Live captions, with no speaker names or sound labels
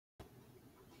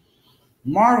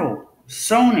Marvel,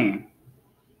 Sony,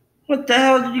 what the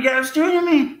hell did you guys do to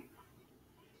me?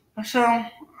 So,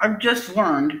 I've just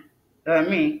learned that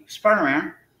me,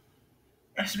 Spider-Man,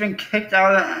 has been kicked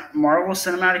out of the Marvel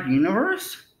Cinematic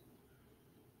Universe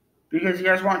because you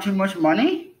guys want too much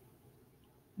money?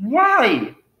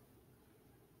 Why?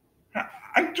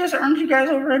 I just earned you guys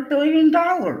over $1 billion.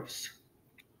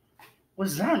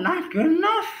 Was that not good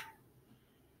enough?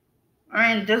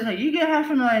 I mean, Disney, you get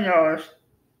 $500,000.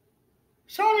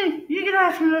 Sony, you get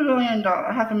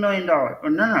 $500,000. Or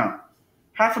no,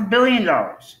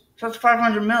 $500,000,000. So that's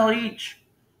 500 mil each.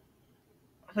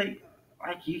 Like,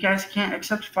 you guys can't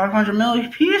accept 500 mil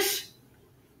each piece?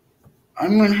 I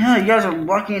mean, hell, you guys are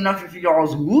lucky enough if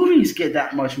y'all's movies get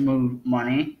that much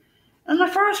money in the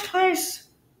first place.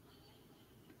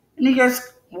 And you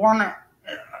guys want to.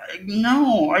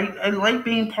 No, I like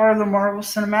being part of the Marvel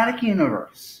Cinematic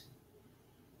Universe.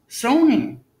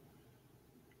 Sony.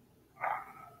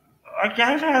 Like,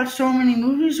 I've had so many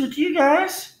movies with you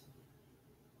guys,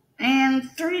 and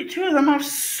two of them have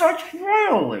such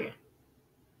royalty.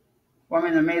 Well, I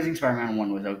mean, the Amazing Spider-Man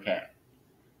one was okay,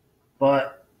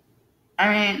 but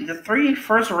I mean, the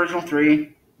original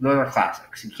three, those are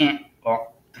classics. You can't.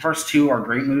 Well, the first two are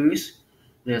great movies.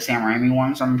 The Sam Raimi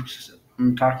ones I'm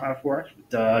talking about for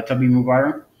the Tobey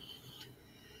Maguire.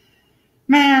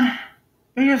 Man,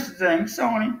 here's the thing,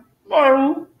 Sony,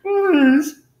 Marvel,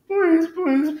 please,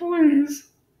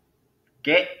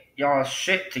 get y'all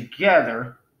shit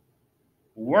together,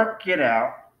 work it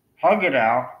out, hug it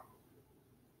out.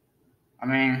 I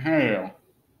mean, hell,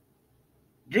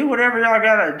 do whatever y'all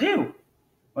gotta do,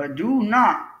 but do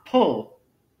not pull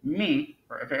me,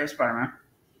 or aka Spider-Man,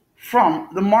 from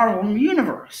the Marvel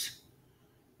Universe.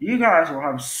 You guys will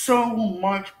have so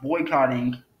much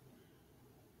boycotting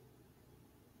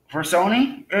for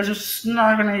Sony, it's just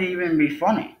not going to even be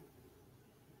funny.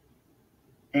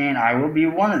 And I will be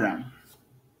one of them.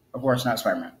 Of course, not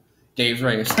Spider-Man.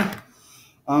 Daves-Raves.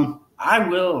 I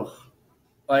will.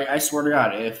 Like, I swear to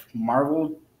God, if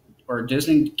Marvel or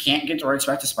Disney can't get the rights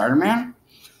back to Spider-Man,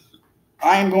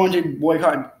 I am going to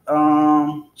boycott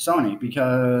Sony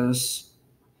because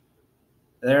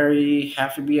they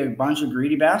have to be a bunch of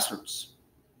greedy bastards.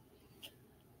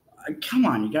 Come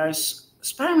on, you guys.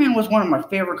 Spider-Man was one of my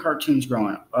favorite cartoons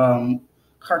growing up.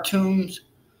 Cartoons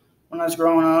when I was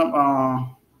growing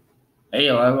up. Hey,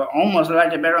 I almost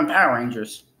liked it better than Power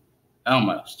Rangers.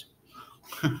 Almost.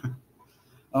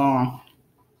 But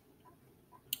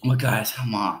guys,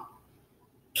 come on.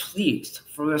 Please,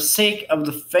 for the sake of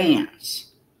the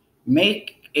fans,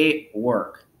 make it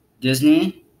work.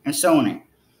 Disney and Sony,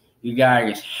 you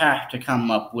guys have to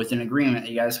come up with an agreement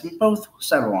that you guys can both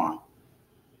settle on.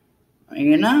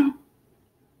 You know?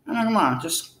 I mean, come on,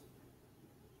 just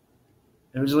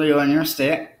if it's legal in your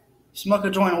state, smoke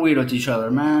a joint of weed with each other,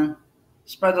 man.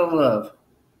 Spread the love.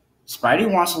 Spidey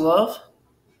wants love,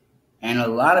 and a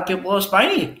lot of people love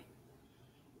Spidey.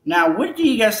 Now, what do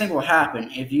you guys think will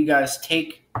happen if you guys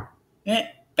take it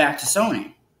back to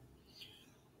Sony?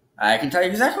 I can tell you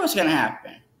exactly what's going to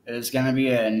happen. It's going to be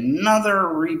another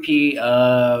repeat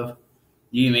of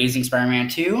The Amazing Spider-Man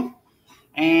 2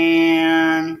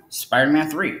 and Spider-Man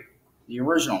 3, the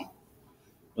original,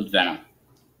 with Venom.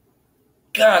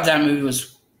 God, that movie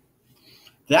was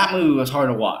hard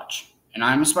to watch, and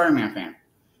I'm a Spider-Man fan.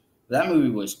 That movie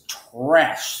was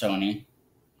trash, Sony.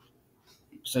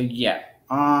 So yeah,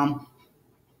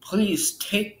 please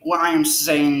take what I am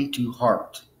saying to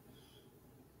heart.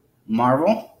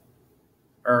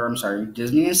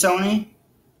 Disney and Sony,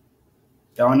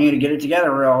 y'all need to get it together,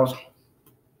 or else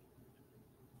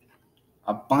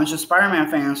a bunch of Spider-Man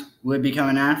fans will be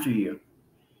coming after you.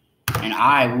 And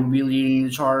I will be leading the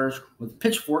charge with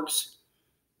pitchforks.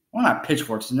 Well, not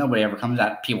pitchforks. Nobody ever comes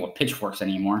at people with pitchforks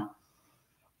anymore.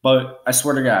 But I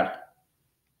swear to God,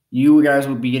 you guys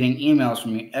will be getting emails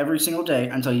from me every single day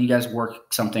until you guys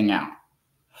work something out.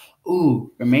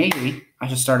 Ooh, or maybe I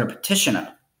should start a petition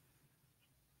up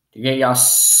to get y'all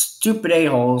stupid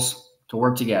a-holes to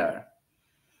work together.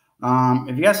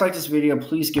 If you guys like this video,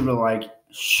 please give it a like,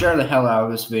 share the hell out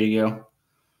of this video,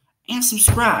 and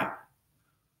subscribe.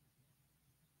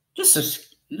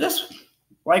 Just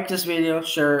like this video,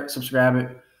 share it, subscribe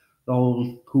it, the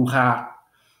whole hoo-ha.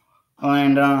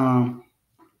 And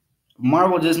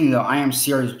Marvel Disney, though, I am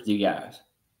serious with you guys.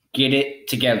 Get it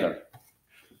together.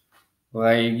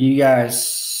 Like, you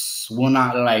guys will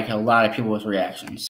not like a lot of people's reactions.